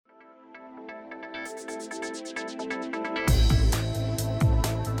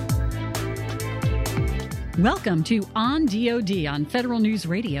Welcome to On DoD on Federal News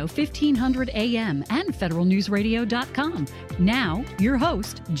Radio 1500 AM and federalnewsradio.com. Now, your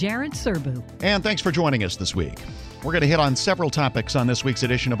host, Jared Serbu. And thanks for joining us this week. We're going to hit on several topics on this week's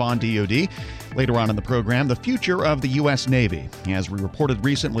edition of On DoD. Later on in the program, the future of the U.S. Navy. As we reported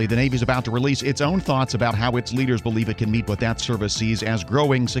recently, the Navy is about to release its own thoughts about how its leaders believe it can meet what that service sees as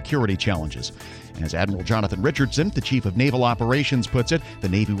growing security challenges. As Admiral Jonathan Richardson, the Chief of Naval Operations, puts it, the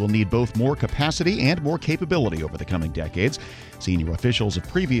Navy will need both more capacity and more capability over the coming decades. Senior officials have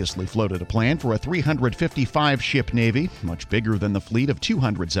previously floated a plan for a 355-ship Navy, much bigger than the fleet of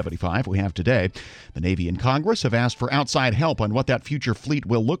 275 we have today. The Navy and Congress have asked for outside help on what that future fleet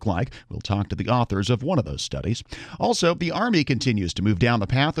will look like. We'll talk to the authors of one of those studies. Also, the Army continues to move down the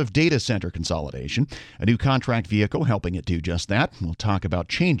path of data center consolidation, a new contract vehicle helping it do just that. We'll talk about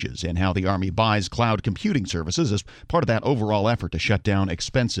changes in how the Army buys cloud computing services as part of that overall effort to shut down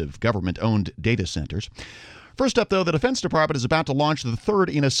expensive government-owned data centers. First up, though, the Defense Department is about to launch the third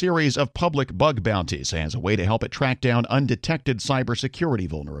in a series of public bug bounties as a way to help it track down undetected cybersecurity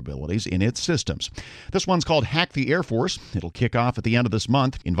vulnerabilities in its systems. This one's called Hack the Air Force. It'll kick off at the end of this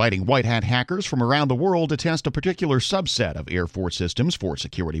month, inviting white hat hackers from around the world to test a particular subset of Air Force systems for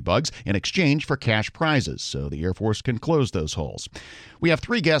security bugs in exchange for cash prizes, so the Air Force can close those holes. We have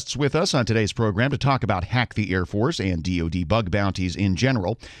three guests with us on today's program to talk about Hack the Air Force and DoD bug bounties in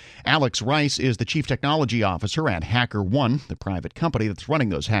general. Alex Rice is the Chief Technology Officer at HackerOne, the private company that's running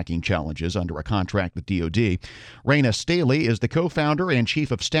those hacking challenges under a contract with DoD. Reina Staley is the co-founder and Chief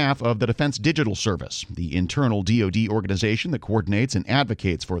of Staff of the Defense Digital Service, the internal DoD organization that coordinates and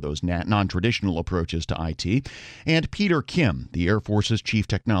advocates for those non-traditional approaches to IT. And Peter Kim, the Air Force's Chief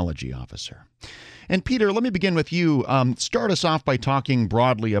Technology Officer. And Peter, let me begin with you. Start us off by talking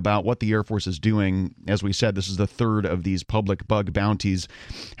broadly about what the Air Force is doing. As we said, this is the third of these public bug bounties.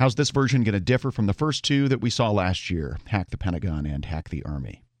 How's this version going to differ from the first two that we saw last year, Hack the Pentagon and Hack the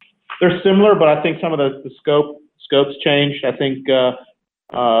Army? They're similar, but I think some of the scopes changed. I think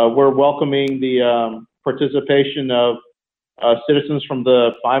we're welcoming the participation of citizens from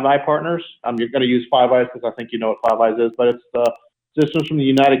the Five Eyes partners. I'm going to use Five Eyes because I think you know what Five Eyes is, but it's the citizens from the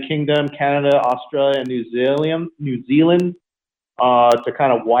United Kingdom, Canada, Australia, and New Zealand, to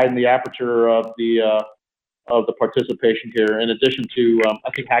kind of widen the aperture of the participation here. In addition to,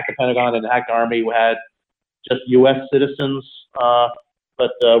 I think Hack the Pentagon and Hack the Army had just U.S. citizens,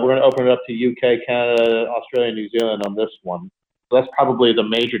 but we're going to open it up to UK, Canada, Australia, and New Zealand on this one. So that's probably the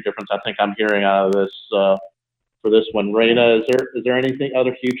major difference I think I'm hearing out of this for this one. Reina, is there anything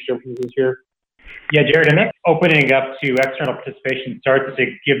other huge differences here? Yeah, Jared, and that's opening up to external participation starts to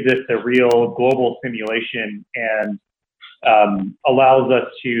give this a real global simulation and allows us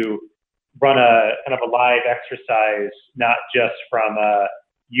to run a kind of a live exercise, not just from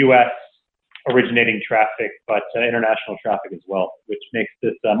U.S. originating traffic, but international traffic as well, which makes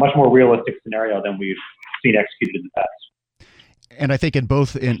this a much more realistic scenario than we've seen executed in the past. And I think in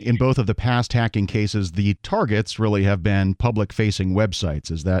both of the past hacking cases, the targets really have been public-facing websites.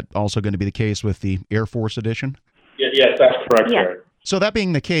 Is that also going to be the case with the Air Force edition? Yes, that's correct, Jared. So that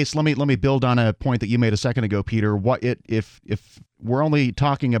being the case, let me build on a point that you made a second ago, Peter. If we're only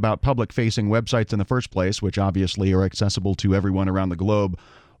talking about public-facing websites in the first place, which obviously are accessible to everyone around the globe,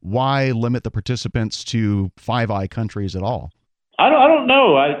 why limit the participants to Five Eye countries at all? I don't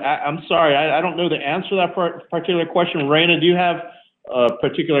know. I'm sorry. I don't know the answer to that particular question. Reina, do you have a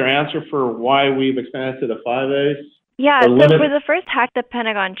particular answer for why we've expanded to the Five Eyes? Yeah, so for the first Hack the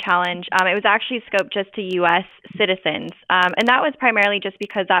Pentagon challenge, it was actually scoped just to U.S. citizens. And that was primarily just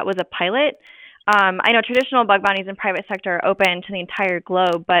because that was a pilot. I know traditional bug bounties in private sector are open to the entire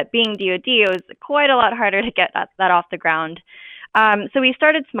globe, but being DoD, it was quite a lot harder to get that off the ground. So we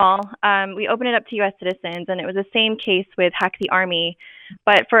started small. We opened it up to U.S. citizens, and it was the same case with Hack the Army.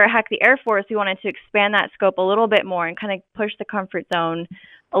 But for Hack the Air Force, we wanted to expand that scope a little bit more and kind of push the comfort zone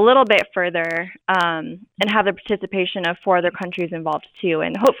a little bit further and have the participation of 4 other countries involved too.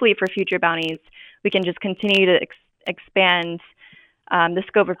 And hopefully for future bounties, we can just continue to expand the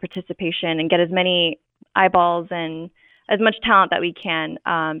scope of participation and get as many eyeballs and as much talent that we can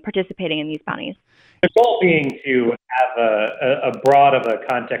participating in these bounties. The goal being to have a broad of a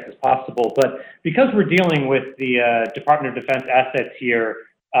context as possible, but because we're dealing with the Department of Defense assets here,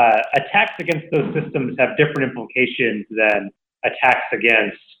 attacks against those systems have different implications than attacks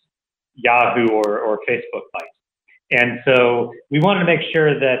against Yahoo or Facebook might. And so we wanted to make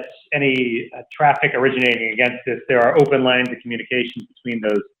sure that any traffic originating against this, there are open lines of communications between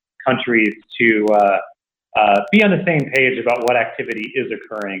those countries to be on the same page about what activity is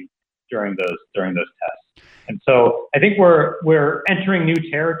occurring. during those tests. And so I think we're entering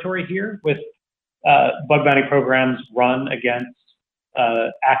new territory here with bug bounty programs run against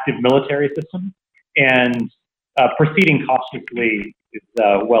active military systems, and proceeding cautiously is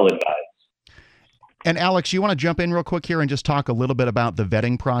well advised. And Alex, you want to jump in real quick here and just talk a little bit about the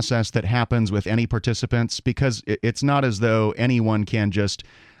vetting process that happens with any participants? Because it's not as though anyone can just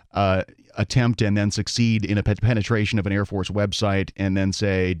attempt and then succeed in a penetration of an Air Force website and then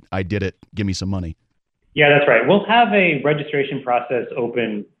say, I did it, give me some money. Yeah, that's right. We'll have a registration process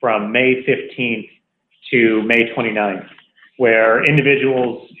open from May 15th to May 29th, where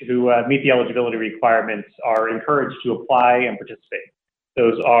individuals who meet the eligibility requirements are encouraged to apply and participate.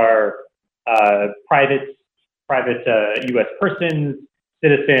 Those are private U.S. persons,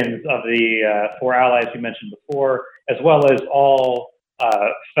 citizens of the 4 allies we mentioned before, as well as all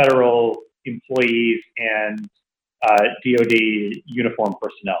federal employees and DoD uniform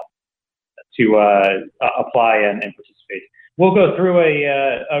personnel to apply and participate. We'll go through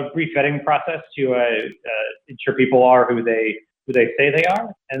a brief vetting process to ensure people are who they say they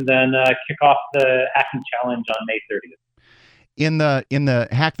are, and then kick off the hacking challenge on May 30th. In the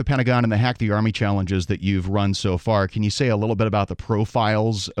Hack the Pentagon and the Hack the Army challenges that you've run so far, can you say a little bit about the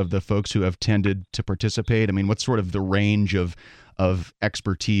profiles of the folks who have tended to participate? I mean, what's sort of the range of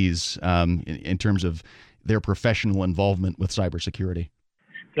expertise in terms of their professional involvement with cybersecurity?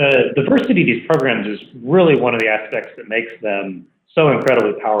 The diversity of these programs is really one of the aspects that makes them so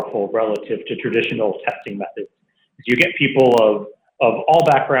incredibly powerful relative to traditional testing methods. You get people of all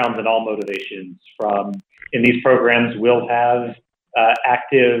backgrounds and all motivations. In these programs, we'll have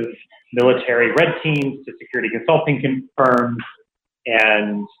active military red teams to security consulting firms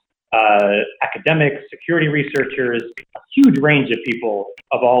and academics, security researchers, a huge range of people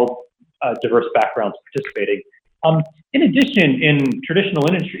of all diverse backgrounds participating. In addition, in traditional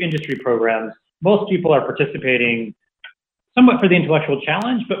industry programs, most people are participating somewhat for the intellectual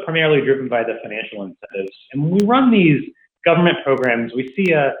challenge, but primarily driven by the financial incentives. And when we run these government programs, we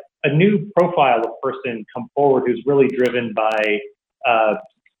see a new profile of person come forward who's really driven by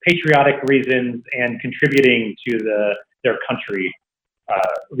patriotic reasons and contributing to their country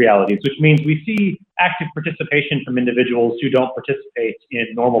realities, which means we see active participation from individuals who don't participate in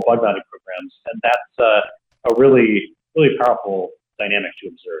normal bug bounty programs. And that's a really, really powerful dynamic to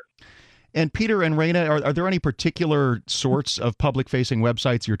observe. And Peter and Reina, are there any particular sorts of public-facing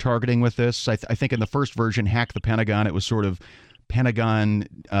websites you're targeting with this? I think in the first version, Hack the Pentagon, it was sort of Pentagon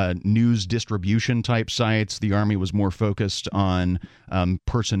news distribution type sites. The Army was more focused on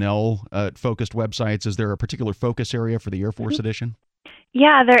personnel-focused websites. Is there a particular focus area for the Air Force edition?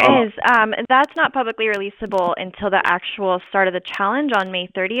 Yeah, there is. That's not publicly releasable until the actual start of the challenge on May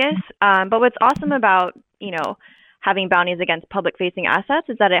 30th. But what's awesome about, having bounties against public-facing assets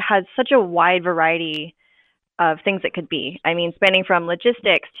is that it has such a wide variety of things it could be. I mean, spanning from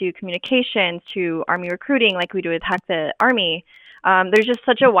logistics to communications to Army recruiting, like we do with Hack the Army. There's just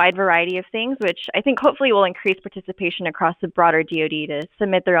such a wide variety of things, which I think hopefully will increase participation across the broader DoD to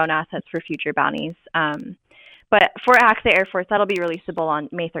submit their own assets for future bounties. But for Hack the Air Force, that'll be releasable on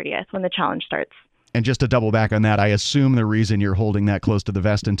May 30th when the challenge starts. And just to double back on that, I assume the reason you're holding that close to the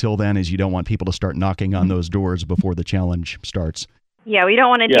vest until then is you don't want people to start knocking on those doors before the challenge starts. Yeah, we don't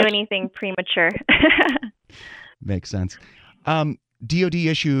want to do anything premature. Makes sense. DoD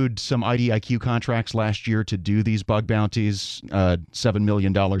issued some IDIQ contracts last year to do these bug bounties, $7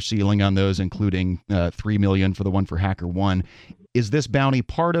 million ceiling on those, including $3 million for the one for HackerOne. Is this bounty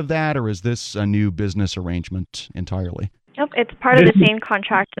part of that, or is this a new business arrangement entirely? Nope, it's part of the same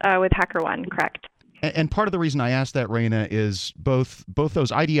contract with HackerOne, correct. And part of the reason I asked that, Reina, is both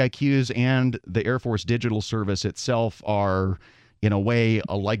those IDIQs and the Air Force Digital Service itself are, in a way,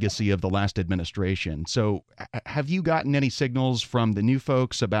 a legacy of the last administration. So have you gotten any signals from the new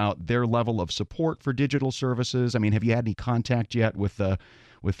folks about their level of support for digital services? I mean, have you had any contact yet with the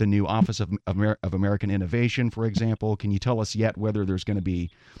new Office of American Innovation, for example? Can you tell us yet whether there's going to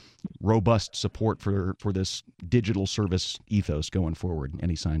be robust support for this digital service ethos going forward?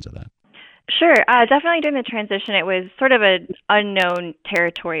 Any signs of that? Sure. Definitely during the transition, it was sort of an unknown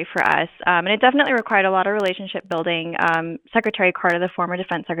territory for us. And it definitely required a lot of relationship building. Secretary Carter, the former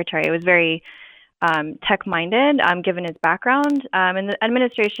defense secretary, was very tech-minded, given his background. And the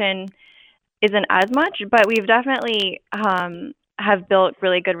administration isn't as much, but we've definitely have built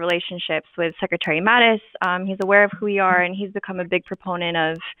really good relationships with Secretary Mattis. He's aware of who we are, and he's become a big proponent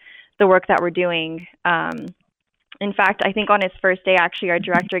of the work that we're doing. In fact, I think on his first day, actually, our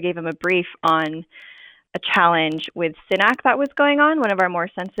director gave him a brief on a challenge with SYNAC that was going on, one of our more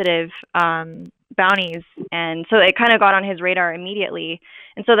sensitive bounties. And so it kind of got on his radar immediately.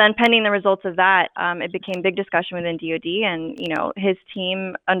 And so then pending the results of that, it became big discussion within DoD, and, his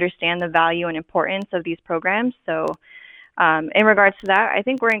team understand the value and importance of these programs. So in regards to that, I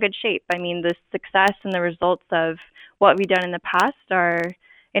think we're in good shape. I mean, the success and the results of what we've done in the past are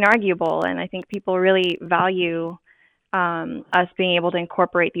inarguable, and I think people really value us being able to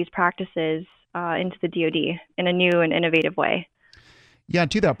incorporate these practices into the DoD in a new and innovative way. Yeah,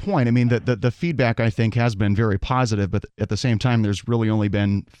 to that point, I mean, the feedback, I think, has been very positive, but at the same time, there's really only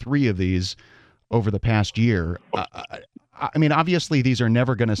been 3 of these over the past year. I mean, obviously, these are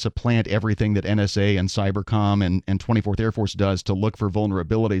never going to supplant everything that NSA and Cybercom and 24th Air Force does to look for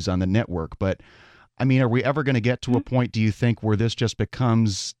vulnerabilities on the network. But, I mean, are we ever going to get to a point, do you think, where this just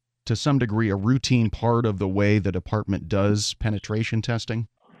becomes, to some degree, a routine part of the way the department does penetration testing?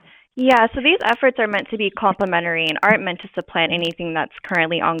 Yeah, so these efforts are meant to be complementary and aren't meant to supplant anything that's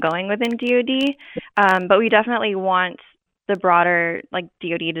currently ongoing within DoD. But we definitely want the broader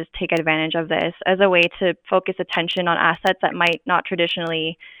DoD to take advantage of this as a way to focus attention on assets that might not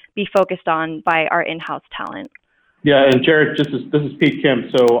traditionally be focused on by our in-house talent. Yeah, and Jared, this is Pete Kim.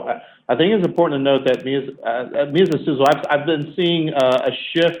 So I think it's important to note that me as a CISO, I've been seeing a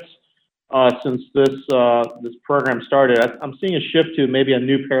shift since this program started. I'm seeing a shift to maybe a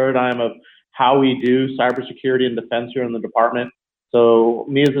new paradigm of how we do cybersecurity and defense here in the department. So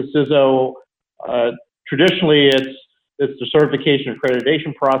me as a CISO, traditionally it's the certification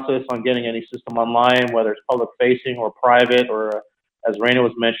accreditation process on getting any system online, whether it's public facing or private, or as Reina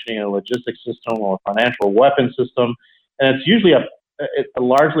was mentioning, a logistics system or a financial weapon system. And it's usually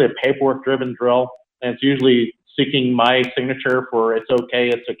largely a paperwork driven drill. And it's usually seeking my signature for it's okay,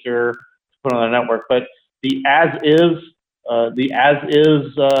 it's secure, put on the network. But the as is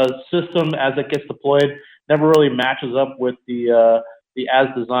system as it gets deployed never really matches up with the as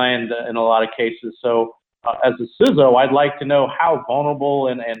designed in a lot of cases. So as a CISO, I'd like to know how vulnerable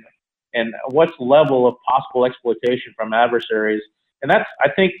and what's level of possible exploitation from adversaries. And that's, I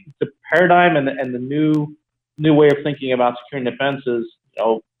think, the paradigm and the new way of thinking about securing defense is,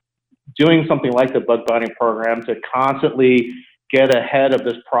 doing something like the bug bounty program to constantly get ahead of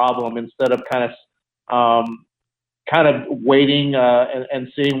this problem instead of kind of waiting and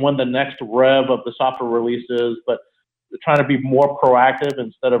seeing when the next rev of the software release is, but trying to be more proactive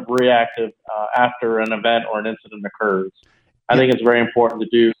instead of reactive after an event or an incident occurs. I think it's very important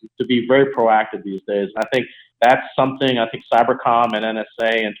to be very proactive these days. And I think that's something I think Cybercom and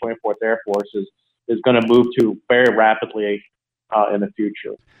NSA and 24th Air Force is going to move to very rapidly in the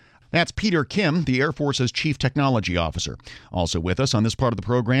future. That's Peter Kim, the Air Force's Chief Technology Officer. Also with us on this part of the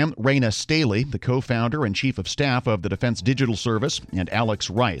program, Reina Staley, the co-founder and Chief of Staff of the Defense Digital Service, and Alex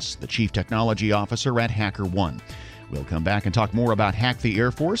Rice, the Chief Technology Officer at HackerOne. We'll come back and talk more about Hack the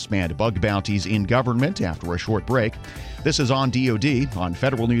Air Force and bug bounties in government after a short break. This is On DoD on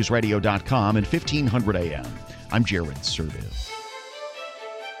federalnewsradio.com and 1500 AM. I'm Jared Serviu.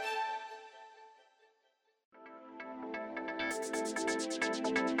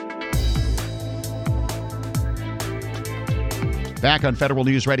 Back on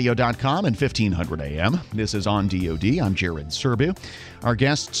federalnewsradio.com and 1500 AM. This is On DoD. I'm Jared Serviu. Our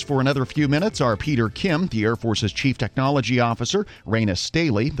guests for another few minutes are Peter Kim, the Air Force's Chief Technology Officer, Reina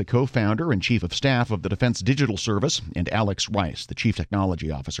Staley, the co-founder and Chief of Staff of the Defense Digital Service, and Alex Rice, the Chief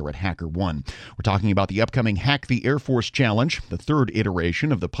Technology Officer at HackerOne. We're talking about the upcoming Hack the Air Force Challenge, the third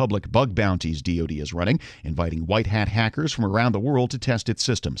iteration of the public bug bounties DoD is running, inviting white hat hackers from around the world to test its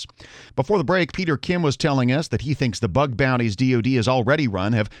systems. Before the break, Peter Kim was telling us that he thinks the bug bounties DoD has already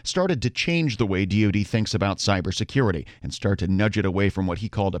run have started to change the way DoD thinks about cybersecurity and start to nudge it away from what he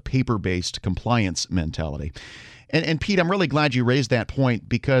called a paper-based compliance mentality. And Pete, I'm really glad you raised that point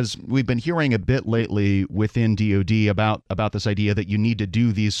because we've been hearing a bit lately within DoD about this idea that you need to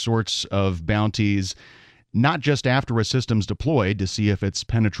do these sorts of bounties not just after a system's deployed to see if it's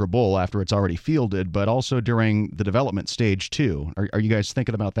penetrable after it's already fielded, but also during the development stage too. Are you guys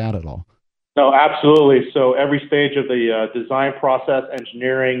thinking about that at all? No, absolutely. So every stage of the design process,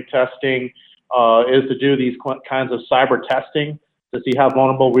 engineering, testing, is to do these kinds of cyber testing to see how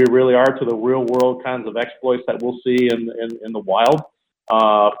vulnerable we really are to the real world kinds of exploits that we'll see in the wild,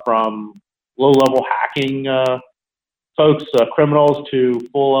 from low-level hacking folks, criminals, to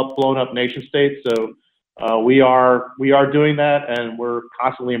blown up nation states. So we are doing that, and we're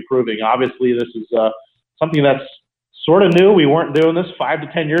constantly improving. Obviously, this is something that's sort of new. We weren't doing this 5 to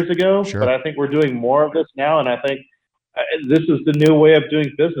 10 years ago, Sure. But I think we're doing more of this now, and I think this is the new way of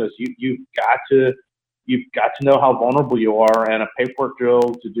doing business. You've got to know how vulnerable you are, and a paperwork drill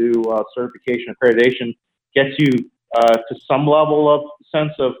to do certification accreditation gets you to some level of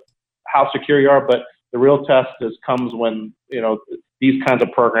sense of how secure you are, but the real test comes when, these kinds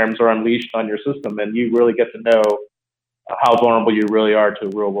of programs are unleashed on your system, and you really get to know how vulnerable you really are to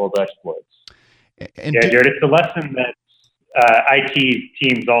real-world exploits. Jared, it's a lesson that IT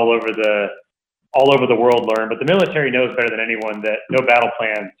teams all over the world learn, but the military knows better than anyone that no battle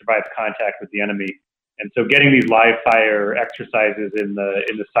plan survives contact with the enemy. And so getting these live fire exercises in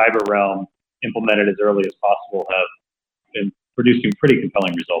the cyber realm implemented as early as possible have been producing pretty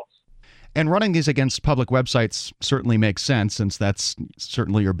compelling results. And running these against public websites certainly makes sense, since that's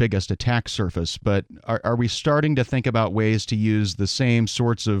certainly your biggest attack surface. But are we starting to think about ways to use the same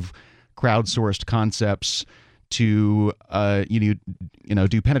sorts of crowdsourced concepts to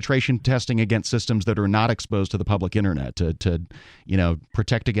do penetration testing against systems that are not exposed to the public internet, to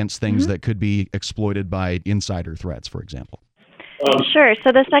protect against things that could be exploited by insider threats, for example? Sure.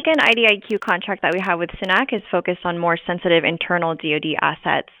 So the second IDIQ contract that we have with SYNAC is focused on more sensitive internal DoD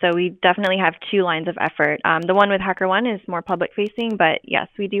assets. So we definitely have two lines of effort. The one with HackerOne is more public-facing, but yes,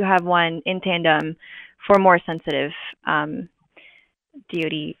 we do have one in tandem for more sensitive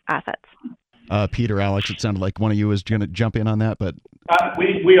DoD assets. Peter, Alex, it sounded like one of you was going to jump in on that, but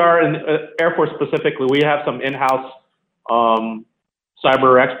we are in Air Force specifically. We have some in-house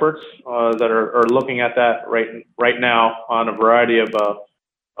cyber experts that are looking at that right now on a variety of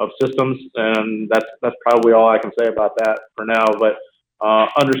systems, and that's probably all I can say about that for now. But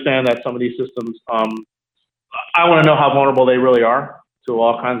understand that some of these systems, I want to know how vulnerable they really are to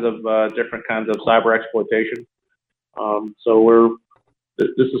all kinds of different kinds of cyber exploitation. So this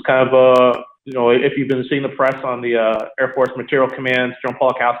is kind of if you've been seeing the press on the Air Force Material Command's John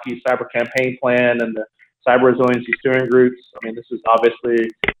Polakowski's cyber campaign plan and the cyber resiliency steering groups, I mean, this is obviously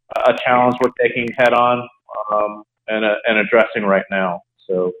a challenge we're taking head on and addressing right now.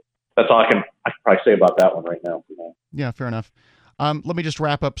 So that's all I can probably say about that one right now. Yeah, fair enough. Let me just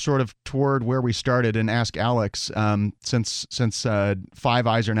wrap up sort of toward where we started and ask Alex, since Five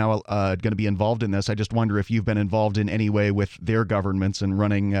Eyes are now going to be involved in this, I just wonder if you've been involved in any way with their governments and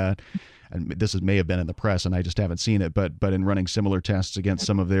running, and this may have been in the press and I just haven't seen it, but in running similar tests against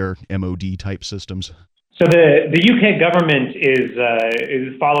some of their MOD type systems. So the UK government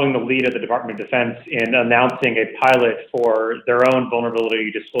is following the lead of the Department of Defense in announcing a pilot for their own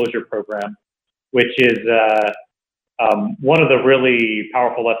vulnerability disclosure program, which is one of the really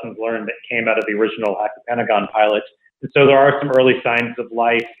powerful lessons learned that came out of the original Hack the Pentagon pilot. And so there are some early signs of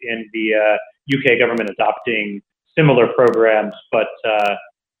life in the UK government adopting similar programs, but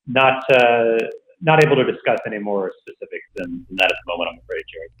not able to discuss any more specifics than that at the moment, I'm afraid,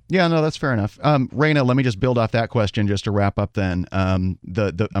 Jared. Yeah, no, that's fair enough. Reina, let me just build off that question just to wrap up then. I'm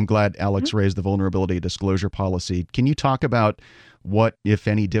glad Alex raised the vulnerability disclosure policy. Can you talk about what, if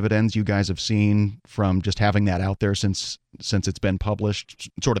any, dividends you guys have seen from just having that out there since it's been published,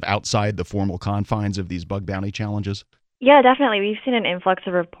 sort of outside the formal confines of these bug bounty challenges? Yeah, definitely. We've seen an influx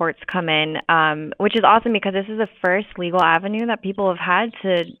of reports come in, which is awesome because this is the first legal avenue that people have had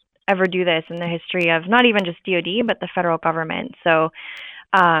to ever do this in the history of not even just DoD, but the federal government. So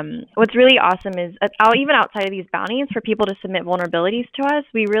what's really awesome is even outside of these bounties, for people to submit vulnerabilities to us,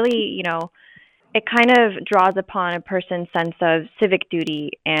 we really, it kind of draws upon a person's sense of civic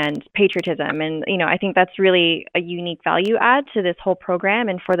duty and patriotism. And, I think that's really a unique value add to this whole program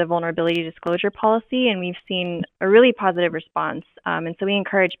and for the vulnerability disclosure policy. And we've seen a really positive response. And so we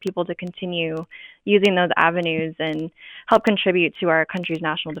encourage people to continue using those avenues and help contribute to our country's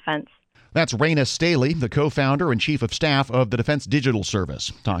national defense. That's Reina Staley, the co-founder and chief of staff of the Defense Digital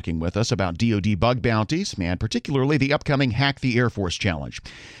Service, talking with us about DoD bug bounties and particularly the upcoming Hack the Air Force Challenge.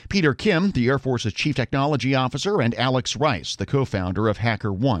 Peter Kim, the Air Force's chief technology officer, and Alex Rice, the co-founder of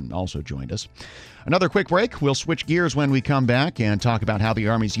HackerOne, also joined us. Another quick break. We'll switch gears when we come back and talk about how the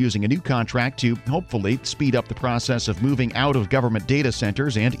Army's using a new contract to hopefully speed up the process of moving out of government data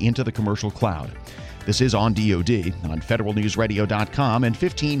centers and into the commercial cloud. This is On DoD on federalnewsradio.com and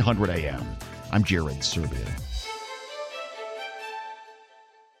 1500 AM. I'm Jared Serbia.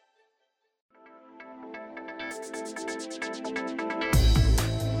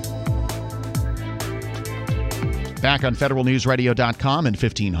 Back on federalnewsradio.com and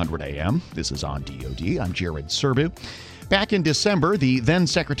 1500 AM. This is On DoD. I'm Jared Serbu. Back in December, the then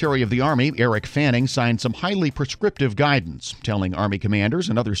Secretary of the Army, Eric Fanning, signed some highly prescriptive guidance, telling Army commanders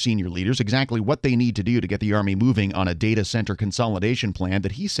and other senior leaders exactly what they need to do to get the Army moving on a data center consolidation plan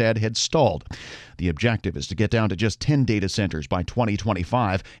that he said had stalled. The objective is to get down to just 10 data centers by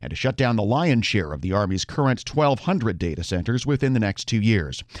 2025 and to shut down the lion's share of the Army's current 1,200 data centers within the next 2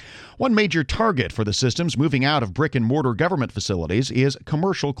 years. One major target for the systems moving out of brick-and-mortar government facilities is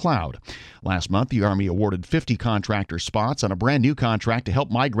commercial cloud. Last month, the Army awarded 50 contractor spots on a brand new contract to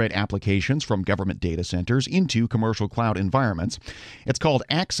help migrate applications from government data centers into commercial cloud environments. It's called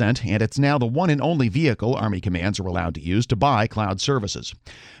Accent, and it's now the one and only vehicle Army commands are allowed to use to buy cloud services.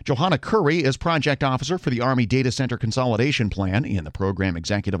 Johanna Curry is Project Officer for the Army Data Center Consolidation Plan in the Program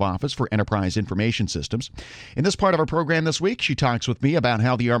Executive Office for Enterprise Information Systems. In this part of our program this week, she talks with me about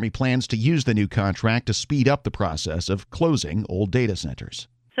how the Army plans to use the new contract to speed up the process of closing old data centers.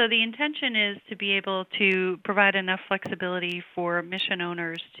 So the intention is to be able to provide enough flexibility for mission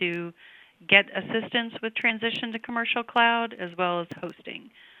owners to get assistance with transition to commercial cloud as well as hosting.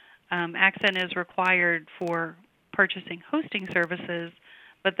 Accent is required for purchasing hosting services,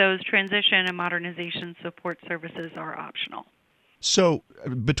 but those transition and modernization support services are optional. So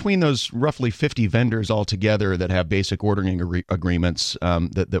between those roughly 50 vendors altogether that have basic ordering agreements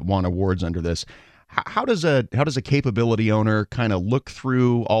that want awards under this, how does a capability owner kind of look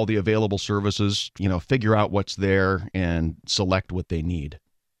through all the available services, figure out what's there and select what they need?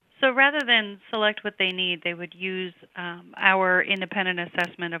 So rather than select what they need, they would use our independent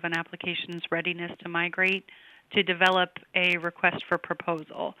assessment of an application's readiness to migrate to develop a request for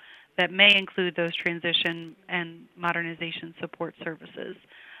proposal that may include those transition and modernization support services.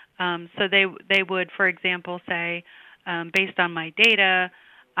 So they would, for example, say, based on my data,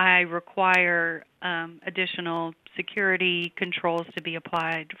 I require additional security controls to be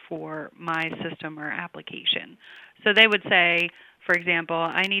applied for my system or application. So they would say, for example,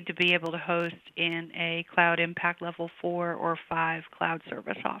 I need to be able to host in a cloud impact level 4 or 5 cloud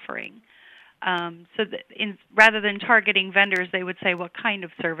service offering. Rather than targeting vendors, they would say what kind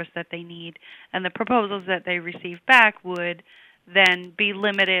of service that they need, and the proposals that they receive back would then be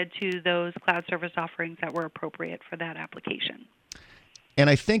limited to those cloud service offerings that were appropriate for that application. And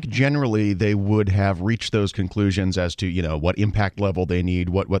I think generally they would have reached those conclusions as to, what impact level they need,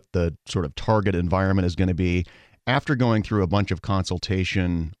 what the sort of target environment is going to be after going through a bunch of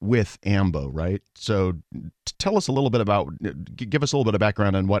consultation with AMBO, right? So tell us a little bit give us a little bit of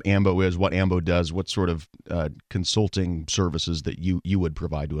background on what AMBO is, what AMBO does, what sort of consulting services that you would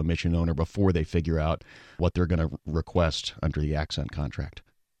provide to a mission owner before they figure out what they're going to request under the Accent contract.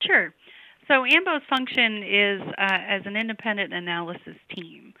 Sure. So AMBO's function is as an independent analysis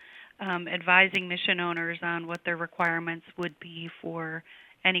team, advising mission owners on what their requirements would be for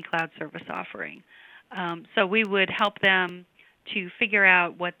any cloud service offering. So we would help them to figure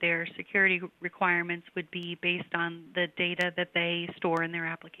out what their security requirements would be based on the data that they store in their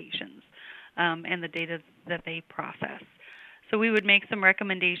applications and the data that they process. So we would make some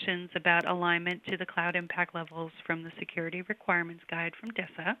recommendations about alignment to the cloud impact levels from the Security Requirements Guide from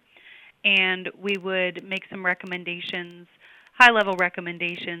DISA. And we would make some recommendations, high-level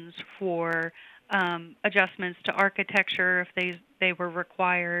recommendations for adjustments to architecture if they were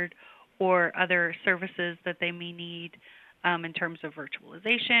required, or other services that they may need in terms of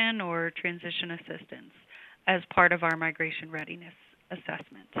virtualization or transition assistance as part of our migration readiness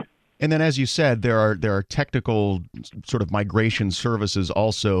assessment. And then, as you said, there are technical sort of migration services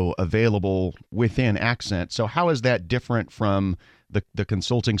also available within Accent. So how is that different from the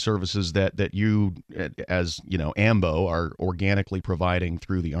consulting services that you, as AMBO, are organically providing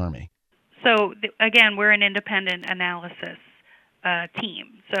through the Army? So again, we're an independent analysis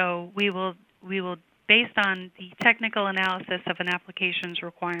team. So we will, based on the technical analysis of an application's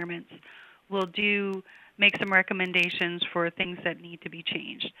requirements, we'll make some recommendations for things that need to be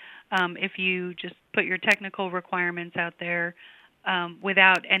changed. If you just put your technical requirements out there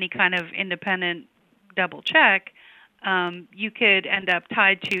without any kind of independent double check, you could end up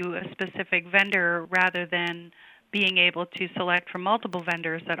tied to a specific vendor rather than being able to select from multiple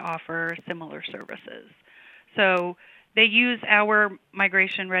vendors that offer similar services. So they use our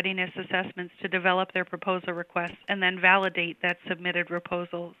migration readiness assessments to develop their proposal requests and then validate that submitted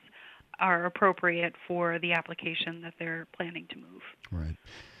proposals are appropriate for the application that they're planning to move. Right.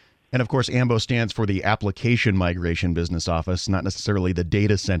 And of course, AMBO stands for the Application Migration Business Office, not necessarily the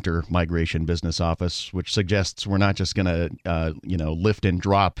Data Center Migration Business Office, which suggests we're not just going to, lift and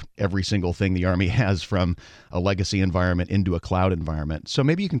drop every single thing the Army has from a legacy environment into a cloud environment. So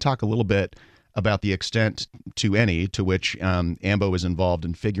maybe you can talk a little bit about the extent to which AMBO is involved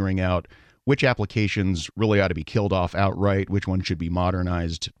in figuring out which applications really ought to be killed off outright, which ones should be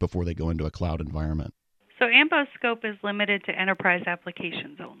modernized before they go into a cloud environment. So AMBO's scope is limited to enterprise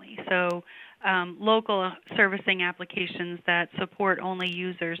applications only. So local servicing applications that support only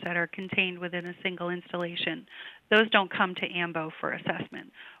users that are contained within a single installation, those don't come to AMBO for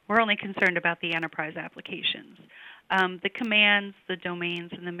assessment. We're only concerned about the enterprise applications. The commands, the domains,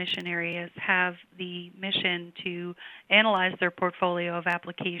 and the mission areas have the mission to analyze their portfolio of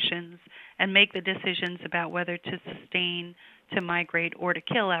applications and make the decisions about whether to sustain, to migrate, or to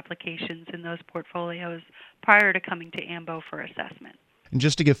kill applications in those portfolios prior to coming to AMBO for assessment. And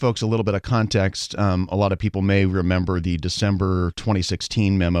just to give folks a little bit of context, a lot of people may remember the December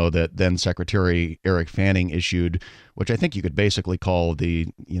 2016 memo that then Secretary Eric Fanning issued, which I think you could basically call the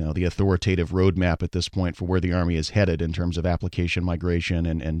authoritative roadmap at this point for where the Army is headed in terms of application migration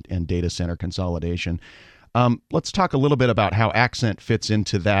and data center consolidation. Let's talk a little bit about how Accent fits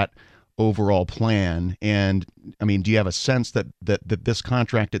into that overall plan. And I mean, do you have a sense that this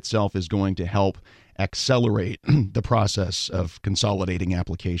contract itself is going to help accelerate the process of consolidating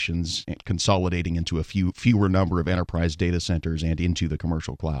applications, consolidating into a fewer number of enterprise data centers and into the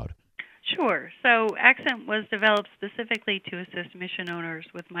commercial cloud? Sure. So Accent was developed specifically to assist mission owners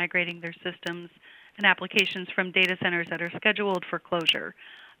with migrating their systems and applications from data centers that are scheduled for closure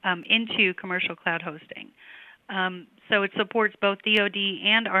into commercial cloud hosting. So it supports both DoD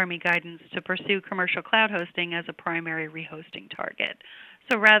and Army guidance to pursue commercial cloud hosting as a primary rehosting target.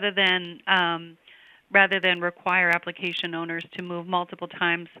 So rather than require application owners to move multiple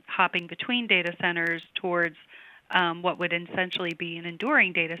times hopping between data centers towards what would essentially be an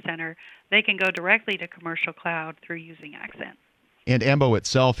enduring data center, they can go directly to commercial cloud through using Accent. And AMBO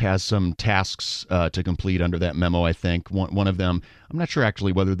itself has some tasks to complete under that memo, I think. One of them, I'm not sure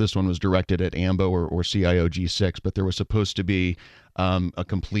actually whether this one was directed at AMBO or CIO G6, but there was supposed to be a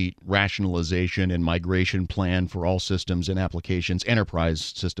complete rationalization and migration plan for all systems and applications, enterprise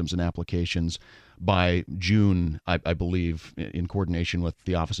systems and applications, by June, I believe, in coordination with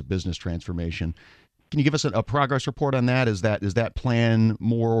the Office of Business Transformation. Can you give us a progress report on that? Is that plan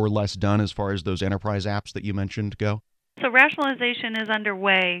more or less done as far as those enterprise apps that you mentioned go? So rationalization is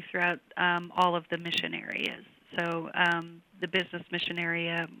underway throughout all of the mission areas. So the business mission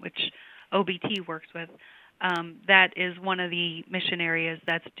area, which OBT works with, that is one of the mission areas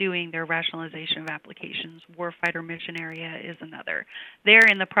that's doing their rationalization of applications. Warfighter mission area is another. They're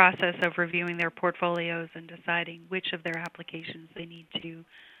in the process of reviewing their portfolios and deciding which of their applications they need to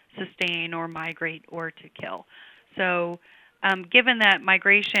sustain or migrate or to kill. So given that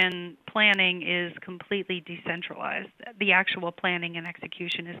migration planning is completely decentralized, the actual planning and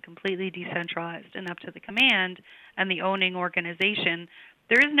execution is completely decentralized and up to the command and the owning organization,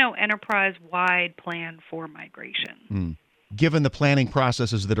 there is no enterprise-wide plan for migration. Given the planning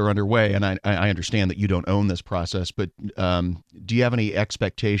processes that are underway, and I understand that you don't own this process, but do you have any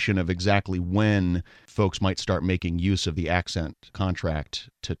expectation of exactly when folks might start making use of the Accent contract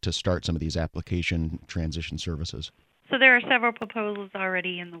to start some of these application transition services? So there are several proposals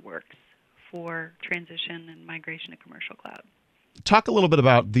already in the works for transition and migration to commercial cloud. Talk a little bit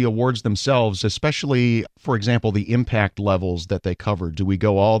about the awards themselves, especially, for example, the impact levels that they cover. Do we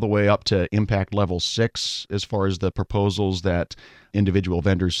go all the way up to impact level 6 as far as the proposals that individual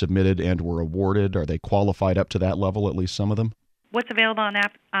vendors submitted and were awarded? Are they qualified up to that level, at least some of them? What's available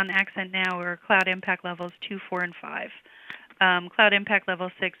on Accent now are cloud impact levels 2, 4, and 5. Cloud Impact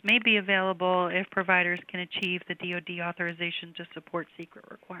Level 6 may be available if providers can achieve the DoD authorization to support secret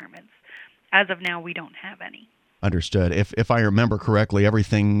requirements. As of now, we don't have any. Understood. If I remember correctly,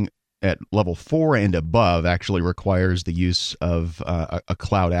 everything at level 4 and above actually requires the use of a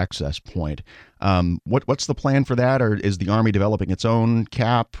cloud access point. What's the plan for that? Or is the Army developing its own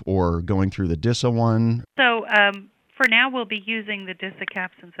CAP or going through the DISA one? So for now, we'll be using the DISA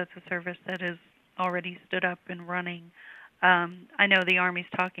CAP since that's a service that is already stood up and running. I know the Army's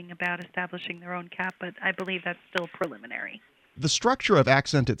talking about establishing their own CAP, but I believe that's still preliminary. The structure of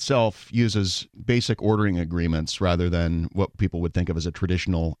Accent itself uses basic ordering agreements rather than what people would think of as a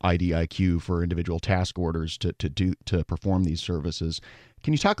traditional IDIQ for individual task orders to perform these services.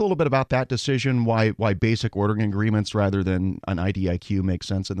 Can you talk a little bit about that decision, why basic ordering agreements rather than an IDIQ makes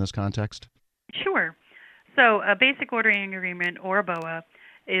sense in this context? Sure. So a basic ordering agreement, or a BOA,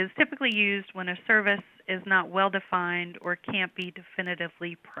 is typically used when a service is not well-defined or can't be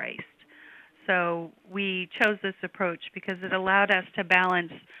definitively priced. So we chose this approach because it allowed us to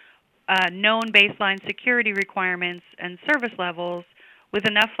balance known baseline security requirements and service levels with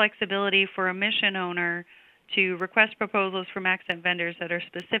enough flexibility for a mission owner to request proposals from Accent vendors that are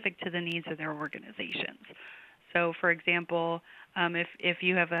specific to the needs of their organizations. So, for example, if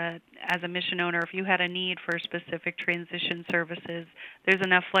you have as a mission owner, if you had a need for specific transition services, there's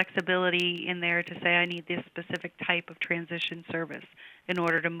enough flexibility in there to say, I need this specific type of transition service in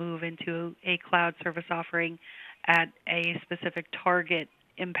order to move into a cloud service offering at a specific target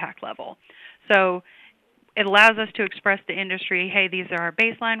impact level. So it allows us to express to industry, hey, these are our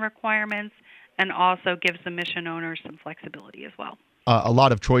baseline requirements, and also gives the mission owners some flexibility as well. A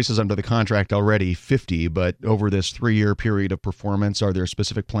lot of choices under the contract already, 50, but over this 3-year period of performance, are there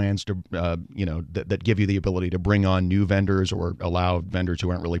specific plans to, that give you the ability to bring on new vendors or allow vendors who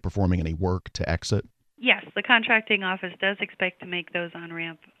aren't really performing any work to exit? Yes, the contracting office does expect to make those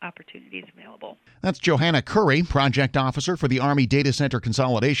on-ramp opportunities available. That's Johanna Curry, Project Officer for the Army Data Center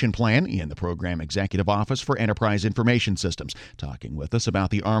Consolidation Plan in the Program Executive Office for Enterprise Information Systems, talking with us about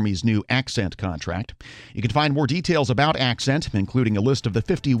the Army's new Accent contract. You can find more details about Accent, including a list of the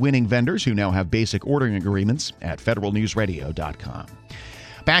 50 winning vendors who now have basic ordering agreements, at federalnewsradio.com.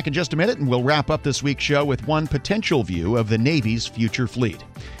 Back in just a minute, and we'll wrap up this week's show with one potential view of the Navy's future fleet.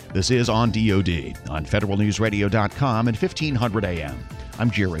 This is On DoD on federalnewsradio.com at 1500 a.m. I'm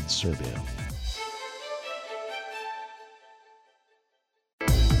Jared Serbu.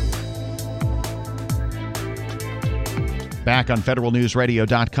 Back on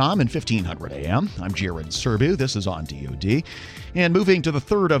federalnewsradio.com and 1500 a.m. I'm Jared Serbu. This is On DoD. And moving to the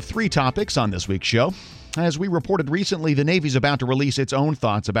third of 3 topics on this week's show. As we reported recently, the Navy's about to release its own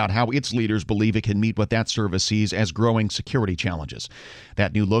thoughts about how its leaders believe it can meet what that service sees as growing security challenges.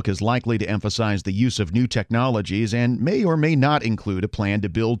 That new look is likely to emphasize the use of new technologies and may or may not include a plan to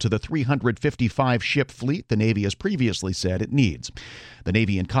build to the 355-ship fleet the Navy has previously said it needs. The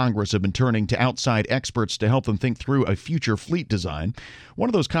Navy and Congress have been turning to outside experts to help them think through a future fleet design. One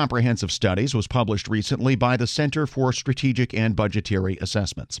of those comprehensive studies was published recently by the Center for Strategic and Budgetary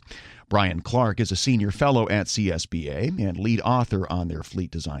Assessments. Brian Clark is a senior fellow at CSBA and lead author on their fleet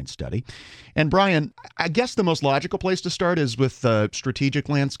design study. And Brian, I guess the most logical place to start is with the strategic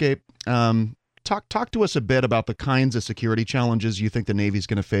landscape. Talk to us a bit about the kinds of security challenges you think the Navy's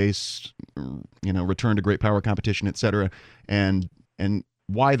going to face, return to great power competition, et cetera, and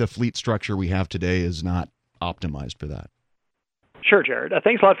why the fleet structure we have today is not optimized for that. Sure, Jared.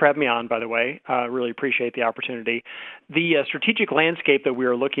 Thanks a lot for having me on, by the way. Really appreciate the opportunity. The strategic landscape that we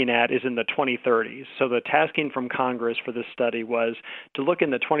are looking at is in the 2030s. So the tasking from Congress for this study was to look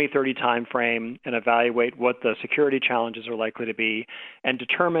in the 2030 timeframe and evaluate what the security challenges are likely to be and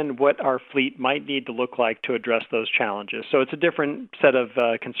determine what our fleet might need to look like to address those challenges. So it's a different set of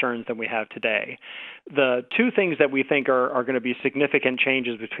concerns than we have today. The 2 things that we think are going to be significant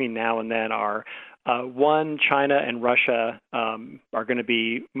changes between now and then are one, China and Russia are going to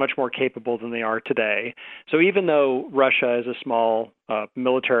be much more capable than they are today. So even though Russia is a small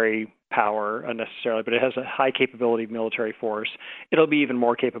military power necessarily, but it has a high capability military force, it'll be even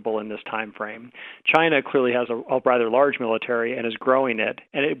more capable in this time frame. China clearly has a rather large military and is growing it,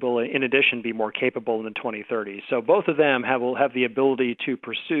 and it will in addition be more capable in the 2030s. So both of them will have the ability to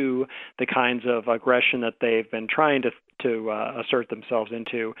pursue the kinds of aggression that they've been trying to assert themselves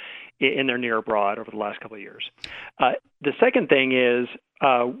into in their near abroad over the last couple of years. The second thing is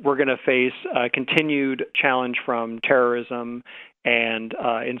we're going to face a continued challenge from terrorism and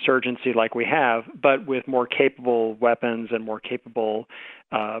insurgency like we have, but with more capable weapons and more capable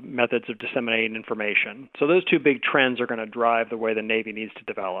methods of disseminating information. So those 2 big trends are going to drive the way the Navy needs to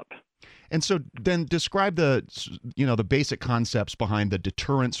develop. And so then describe the basic concepts behind the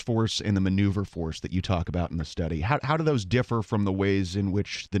deterrence force and the maneuver force that you talk about in the study. How do those differ from the ways in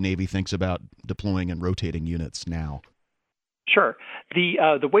which the Navy thinks about deploying and rotating units now? Sure.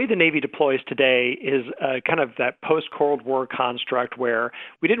 The way the Navy deploys today is kind of that post-Cold War construct where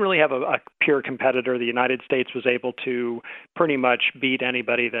we didn't really have a peer competitor. The United States was able to pretty much beat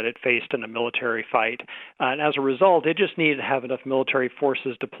anybody that it faced in a military fight. And as a result, it just needed to have enough military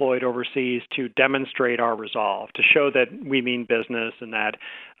forces deployed overseas to demonstrate our resolve, to show that we mean business and that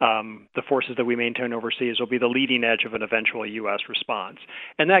the forces that we maintain overseas will be the leading edge of an eventual U.S. response.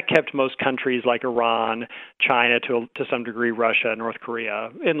 And that kept most countries like Iran, China, to some degree, Russia, North Korea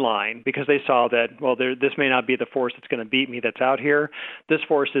in line because they saw that, well, this may not be the force that's going to beat me that's out here. This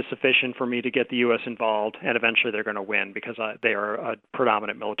force is sufficient for me to get the U.S. involved, and eventually they're going to win because they are a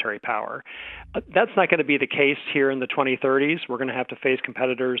predominant military power. That's not going to be the case here in the 2030s. We're going to have to face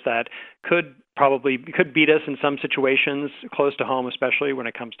competitors that could beat us in some situations close to home, especially when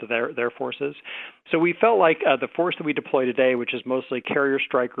it comes to their forces. So we felt like the force that we deploy today, which is mostly carrier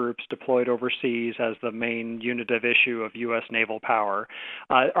strike groups deployed overseas as the main unit of issue of U.S. U.S. naval power,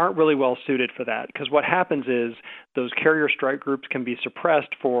 aren't really well suited for that. Because what happens is those carrier strike groups can be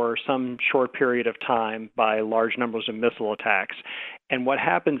suppressed for some short period of time by large numbers of missile attacks. And what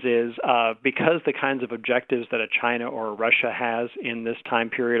happens is, because the kinds of objectives that a China or a Russia has in this time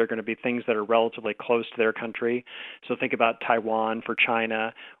period are going to be things that are relatively close to their country, so think about Taiwan for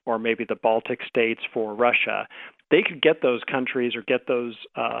China or maybe the Baltic states for Russia, they could get those countries or get those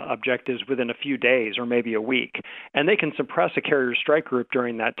objectives within a few days or maybe a week. And they can suppress a carrier strike group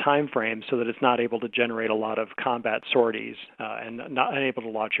during that time frame so that it's not able to generate a lot of combat sorties and not unable to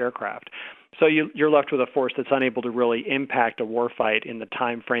launch aircraft. So you're left with a force that's unable to really impact a warfight in the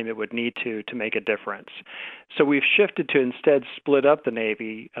time frame it would need to make a difference. So we've shifted to instead split up the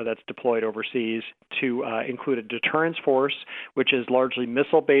Navy that's deployed overseas to include a deterrence force, which is largely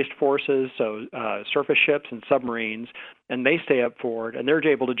missile-based forces, so surface ships and submarines, and they stay up forward, and they're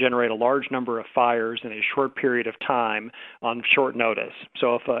able to generate a large number of fires in a short period of time on short notice.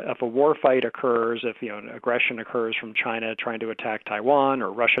 So if a war fight occurs, if an aggression occurs from China trying to attack Taiwan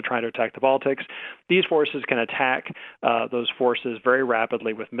or Russia trying to attack the Baltics, these forces can attack those forces very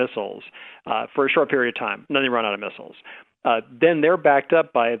rapidly with missiles for a short period of time, and then they run out of missiles. Then they're backed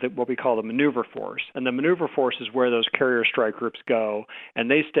up by what we call the maneuver force, and the maneuver force is where those carrier strike groups go,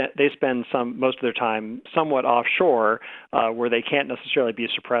 and they spend most of their time somewhat offshore, where they can't necessarily be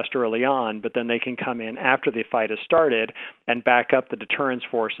suppressed early on, but then they can come in after the fight has started and back up the deterrence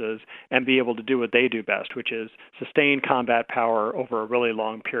forces and be able to do what they do best, which is sustain combat power over a really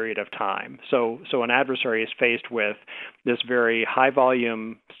long period of time. So an adversary is faced with this very high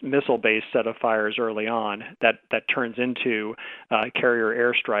volume missile-based set of fires early on that turns into carrier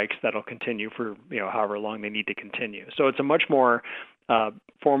airstrikes that'll continue for however long they need to continue. So it's a much more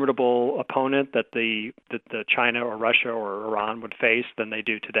formidable opponent that the China or Russia or Iran would face than they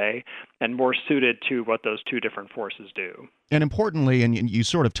do today, and more suited to what those two different forces do. And importantly, and you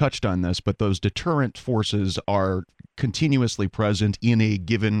sort of touched on this, but those deterrent forces are continuously present in a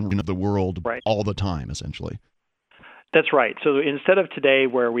given region of the world all the time, essentially. That's right. So instead of today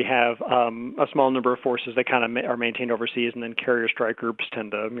where we have a small number of forces that kind of are maintained overseas and then carrier strike groups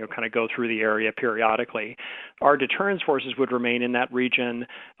tend to kind of go through the area periodically, our deterrence forces would remain in that region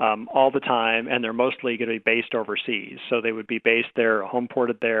all the time, and they're mostly going to be based overseas. So they would be based there, home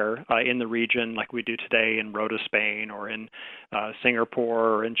ported there in the region like we do today in Rota, Spain, or in Singapore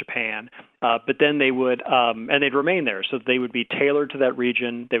or in Japan. But then they would, and they'd remain there. So they would be tailored to that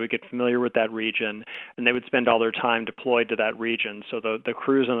region. They would get familiar with that region, and they would spend all their time deployed to that region. So the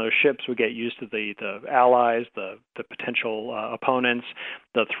crews on those ships would get used to the allies, the potential opponents,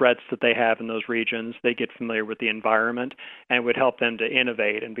 the threats that they have in those regions. They get familiar with the environment, and it would help them to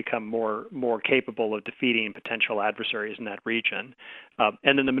innovate and become more capable of defeating potential adversaries in that region.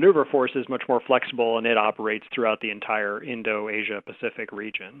 And then the maneuver force is much more flexible, and it operates throughout the entire Indo-Asia-Pacific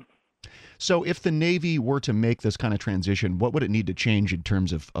region. So if the Navy were to make this kind of transition, what would it need to change in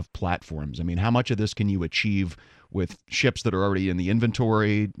terms of platforms? I mean, how much of this can you achieve with ships that are already in the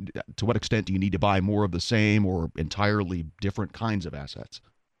inventory? To what extent do you need to buy more of the same or entirely different kinds of assets?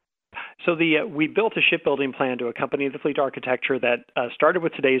 So we built a shipbuilding plan to accompany the fleet architecture that started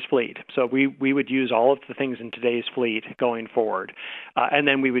with today's fleet. So we would use all of the things in today's fleet going forward. And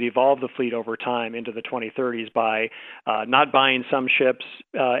then we would evolve the fleet over time into the 2030s by not buying some ships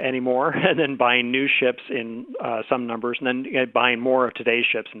anymore, and then buying new ships in some numbers, and then buying more of today's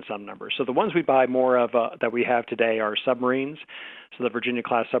ships in some numbers. So the ones we buy more of that we have today are submarines. So the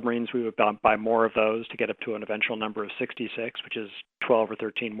Virginia-class submarines, we would buy more of those to get up to an eventual number of 66, which is 12 or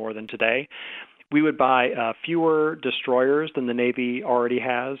 13 more than today. We would buy fewer destroyers than the Navy already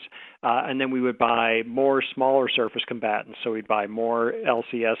has, and then we would buy more smaller surface combatants. So we'd buy more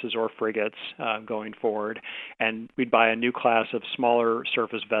LCSs or frigates going forward, and we'd buy a new class of smaller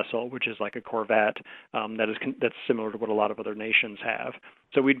surface vessel, which is like a corvette that's similar to what a lot of other nations have.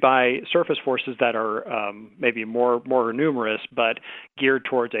 So we'd buy surface forces that are maybe more numerous, but geared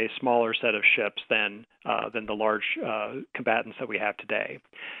towards a smaller set of ships than the large combatants that we have today.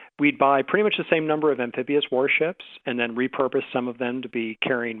 We'd buy pretty much the same number of amphibious warships and then repurpose some of them to be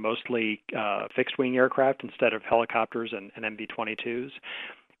carrying mostly fixed-wing aircraft instead of helicopters and MV-22s.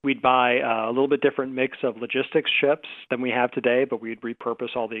 We'd buy a little bit different mix of logistics ships than we have today, but we'd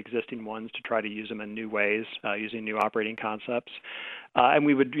repurpose all the existing ones to try to use them in new ways, using new operating concepts. And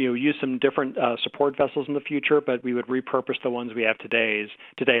we would use some different support vessels in the future, but we would repurpose the ones we have today,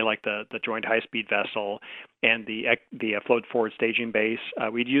 like the Joint High-Speed Vessel and the Float Forward Staging Base.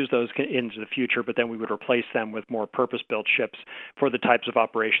 We'd use those into the future, but then we would replace them with more purpose-built ships for the types of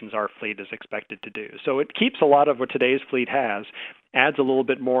operations our fleet is expected to do. So it keeps a lot of what today's fleet has, adds a little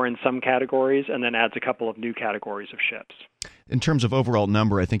bit more in some categories, and then adds a couple of new categories of ships. In terms of overall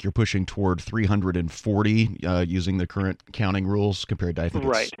number, I think you're pushing toward 340 using the current counting rules compared to, I think,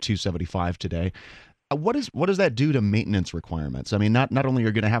 it's 275 today. What does that do to maintenance requirements? I mean, not only are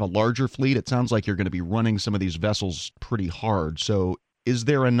you going to have a larger fleet, it sounds like you're going to be running some of these vessels pretty hard. So is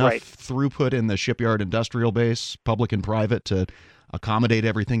there enough throughput in the shipyard industrial base, public and private, to accommodate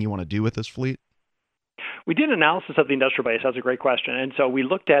everything you want to do with this fleet? We did an analysis of the industrial base. That's a great question. And so we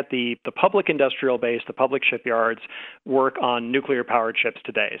looked at the public industrial base, the public shipyards work on nuclear-powered ships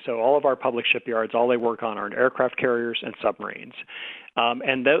today. So all of our public shipyards, all they work on are aircraft carriers and submarines.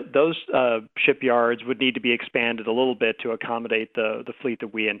 And those shipyards would need to be expanded a little bit to accommodate the fleet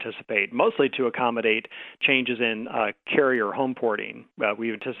that we anticipate, mostly to accommodate changes in carrier home porting.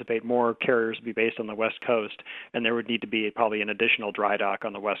 We anticipate more carriers to be based on the West Coast, and there would need to be probably an additional dry dock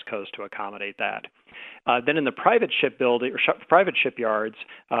on the West Coast to accommodate that. Then in the private private shipyards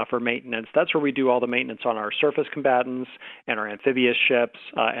for maintenance, that's where we do all the maintenance on our surface combatants and our amphibious ships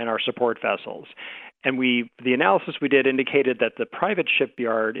and our support vessels. And the analysis we did indicated that the private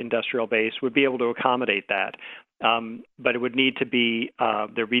shipyard industrial base would be able to accommodate that. But it would need to be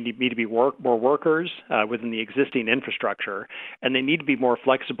there would need to be more workers within the existing infrastructure, and they need to be more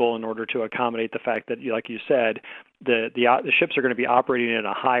flexible in order to accommodate the fact that, like you said, the ships are going to be operating at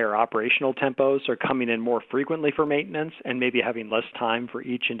a higher operational tempo, so coming in more frequently for maintenance and maybe having less time for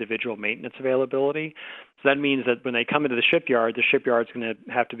each individual maintenance availability. So that means that when they come into the shipyard's going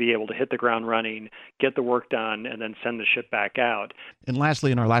to have to be able to hit the ground running, get the work done, and then send the ship back out. And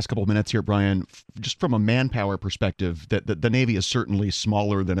lastly, in our last couple of minutes here, Brian, just from a manpower perspective, the Navy is certainly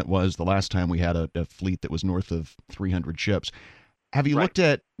smaller than it was the last time we had a fleet that was north of 300 ships. Have you looked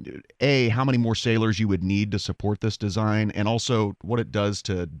at, A, how many more sailors you would need to support this design, and also what it does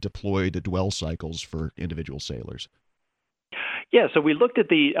to deploy the dwell cycles for individual sailors? Yeah, so we looked at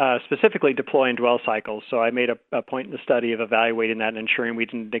the specifically deploy and dwell cycles. So I made a point in the study of evaluating that and ensuring we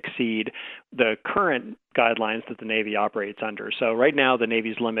didn't exceed the current guidelines that the Navy operates under. So right now, the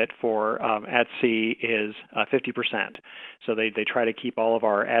Navy's limit for at sea is 50%. So they try to keep all of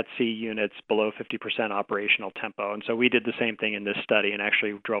our at sea units below 50% operational tempo. And so we did the same thing in this study and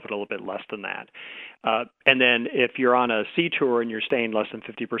actually drove it a little bit less than that. And then if you're on a sea tour and you're staying less than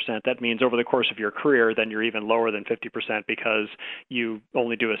 50%, that means over the course of your career, then you're even lower than 50% because you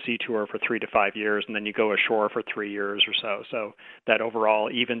only do a sea tour for 3 to 5 years and then you go ashore for 3 years or so. So that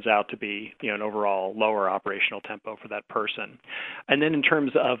overall evens out to be an overall lower operational tempo for that person. And then in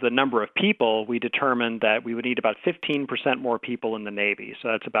terms of the number of people, we determined that we would need about 15% more people in the Navy. So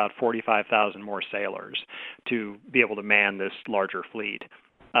that's about 45,000 more sailors to be able to man this larger fleet.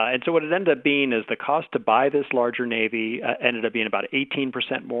 And so what it ended up being is the cost to buy this larger Navy ended up being about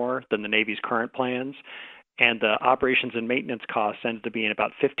 18% more than the Navy's current plans. And the operations and maintenance costs ended up being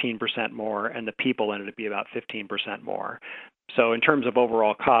about 15% more, and the people ended up being about 15% more. So in terms of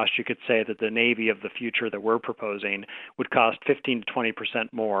overall cost, you could say that the Navy of the future that we're proposing would cost 15 to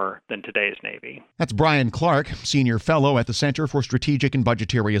 20% more than today's Navy. That's Brian Clark, Senior Fellow at the Center for Strategic and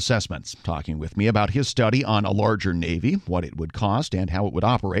Budgetary Assessments, talking with me about his study on a larger Navy, what it would cost, and how it would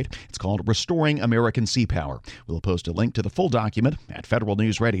operate. It's called Restoring American Sea Power. We'll post a link to the full document at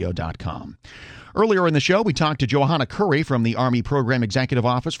federalnewsradio.com. Earlier in the show, we talked to Johanna Curry from the Army Program Executive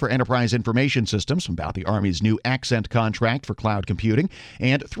Office for Enterprise Information Systems about the Army's new Accent contract for cloud computing,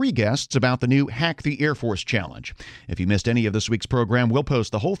 and 3 guests about the new Hack the Air Force Challenge. If you missed any of this week's program, we'll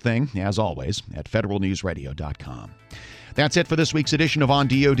post the whole thing, as always, at federalnewsradio.com. That's it for this week's edition of On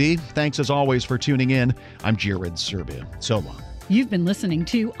DoD. Thanks as always for tuning in. I'm Jared Serbu. So long. You've been listening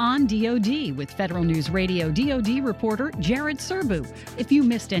to On DoD with Federal News Radio DoD reporter Jared Serbu. If you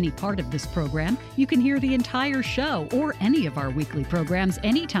missed any part of this program, you can hear the entire show or any of our weekly programs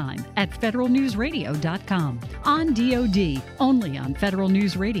anytime at federalnewsradio.com. On DoD, only on Federal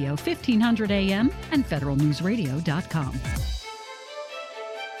News Radio 1500 AM and federalnewsradio.com.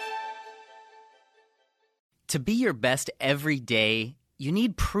 To be your best every day, you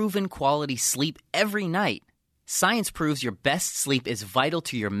need proven quality sleep every night. Science proves your best sleep is vital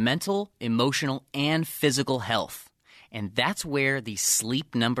to your mental, emotional, and physical health. And that's where the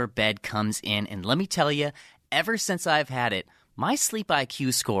Sleep Number bed comes in. And let me tell you, ever since I've had it, my sleep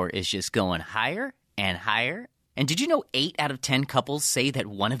IQ score is just going higher and higher. And did you know 8 out of 10 couples say that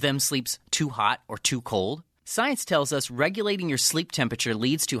one of them sleeps too hot or too cold? Science tells us regulating your sleep temperature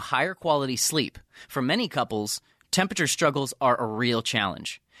leads to higher quality sleep. For many couples, temperature struggles are a real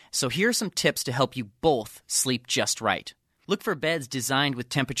challenge. So here are some tips to help you both sleep just right. Look for beds designed with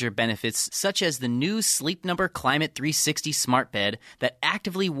temperature benefits, such as the new Sleep Number Climate 360 smart bed that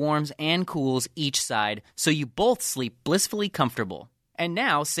actively warms and cools each side so you both sleep blissfully comfortable. And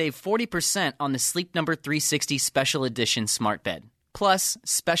now save 40% on the Sleep Number 360 Special Edition smart bed, plus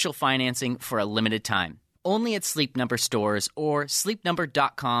special financing for a limited time. Only at Sleep Number stores or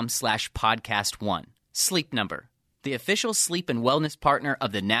sleepnumber.com/podcast1. Sleep Number, the official sleep and wellness partner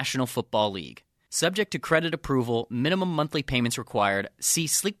of the National Football League. Subject to credit approval, minimum monthly payments required. See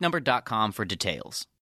sleepnumber.com for details.